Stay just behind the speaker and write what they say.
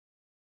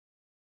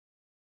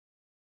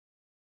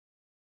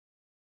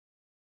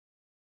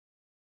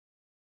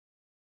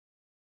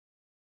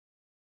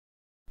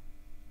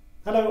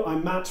Hello,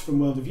 I'm Matt from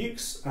World of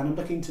Ukes, and I'm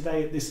looking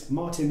today at this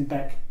Martin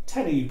Beck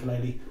tenor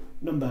ukulele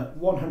number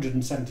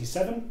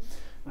 177.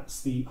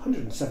 That's the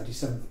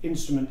 177th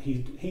instrument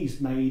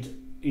he's made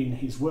in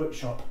his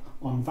workshop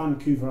on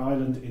Vancouver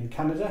Island in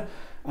Canada.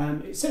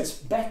 It says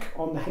Beck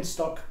on the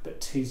headstock,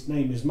 but his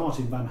name is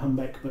Martin van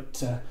Humbeck,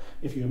 but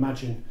if you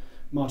imagine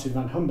Martin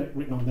van Humbeck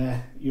written on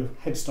there, your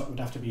headstock would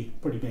have to be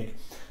pretty big.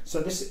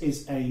 So this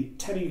is a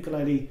tenor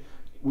ukulele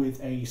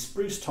with a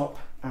spruce top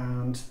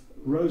and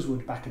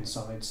rosewood back and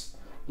sides.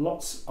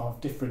 Lots of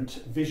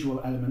different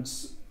visual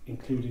elements,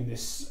 including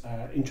this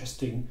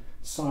interesting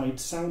side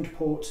sound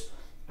port,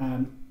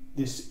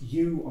 this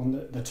U on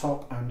the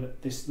top, and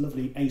this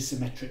lovely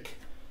asymmetric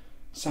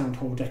sound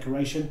hole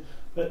decoration.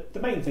 But the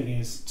main thing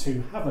is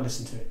to have a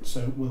listen to it,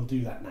 so we'll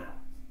do that now.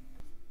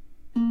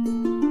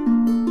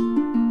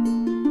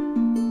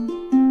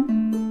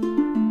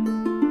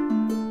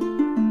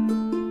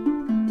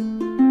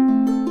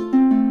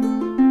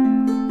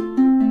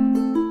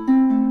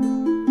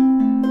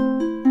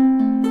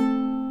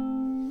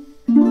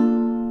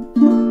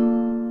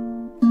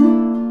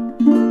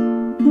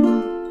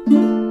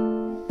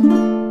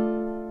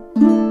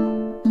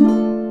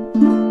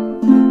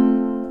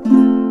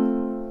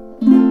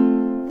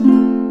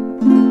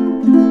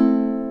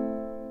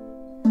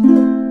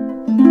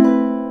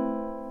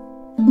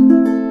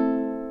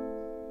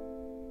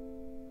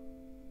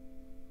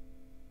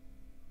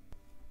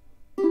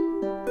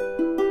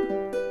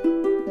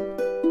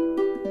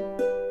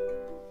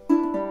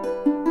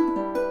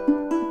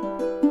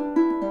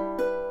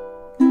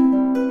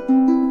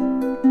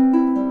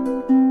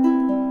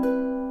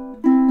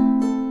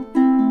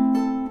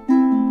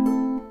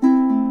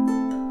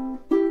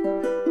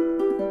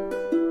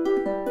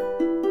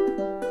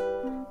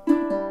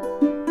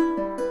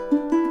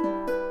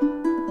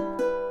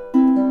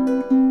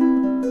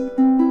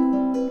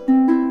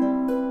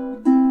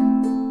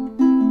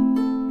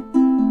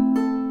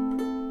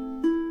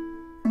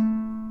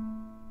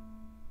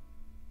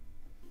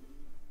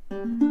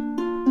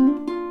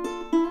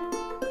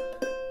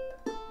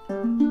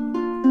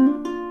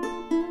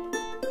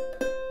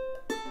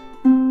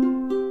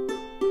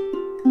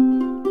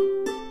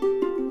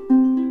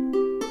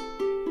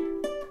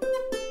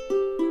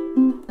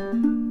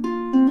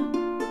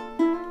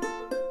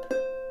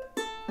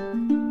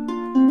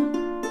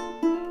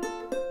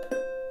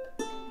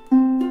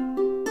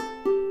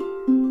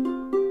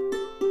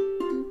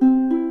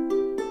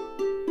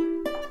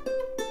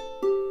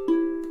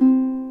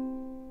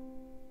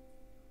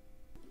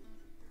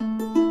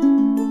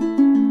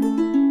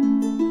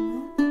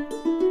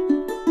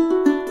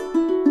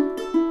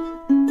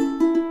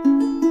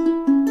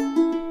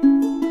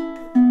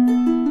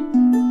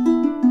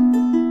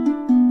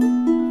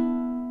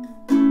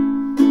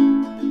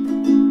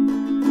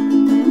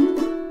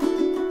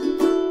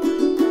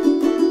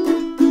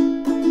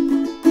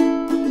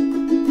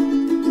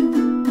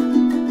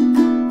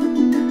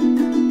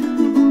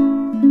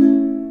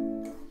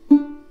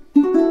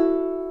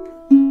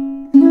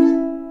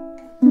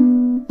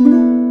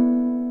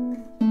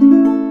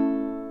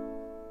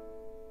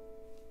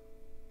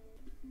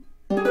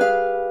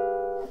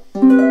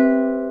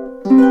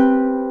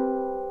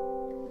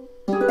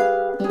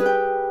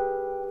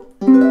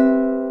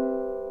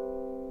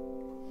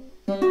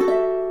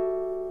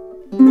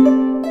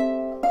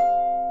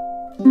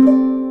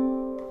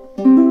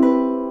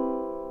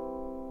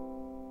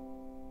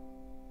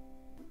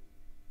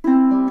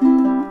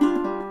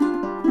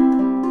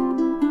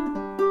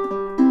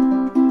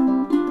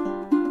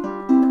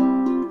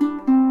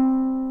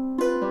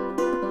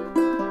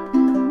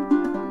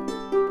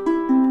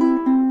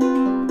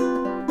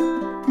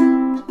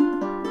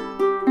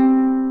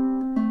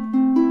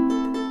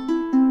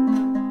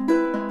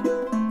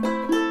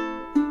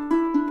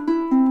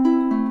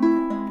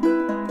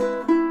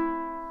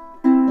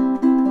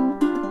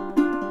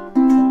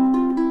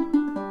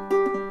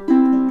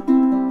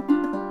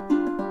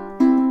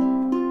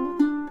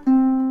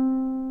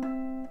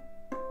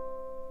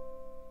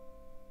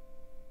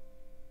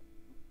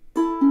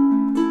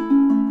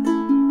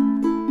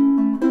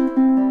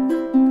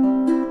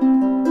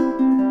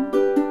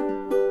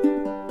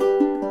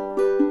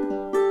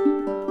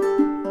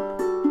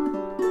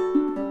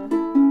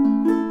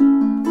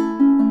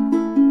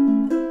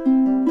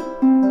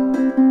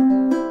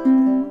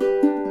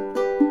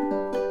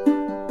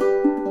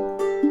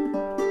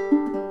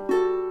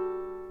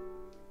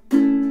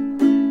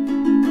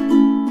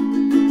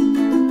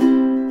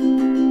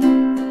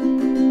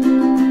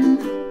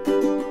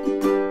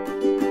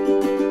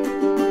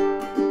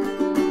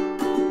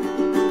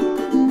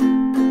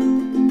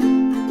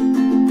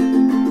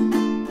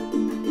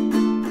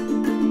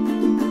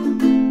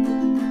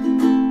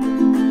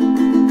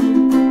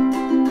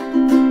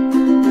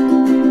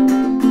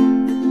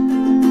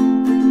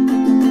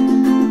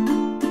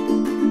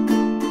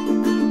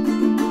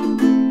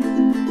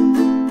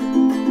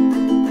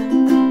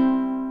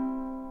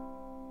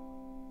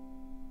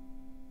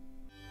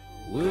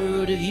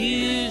 World of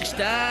Ukes.co.uk.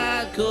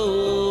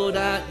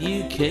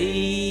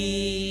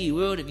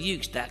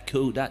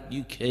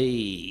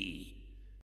 worldofukes.co.uk.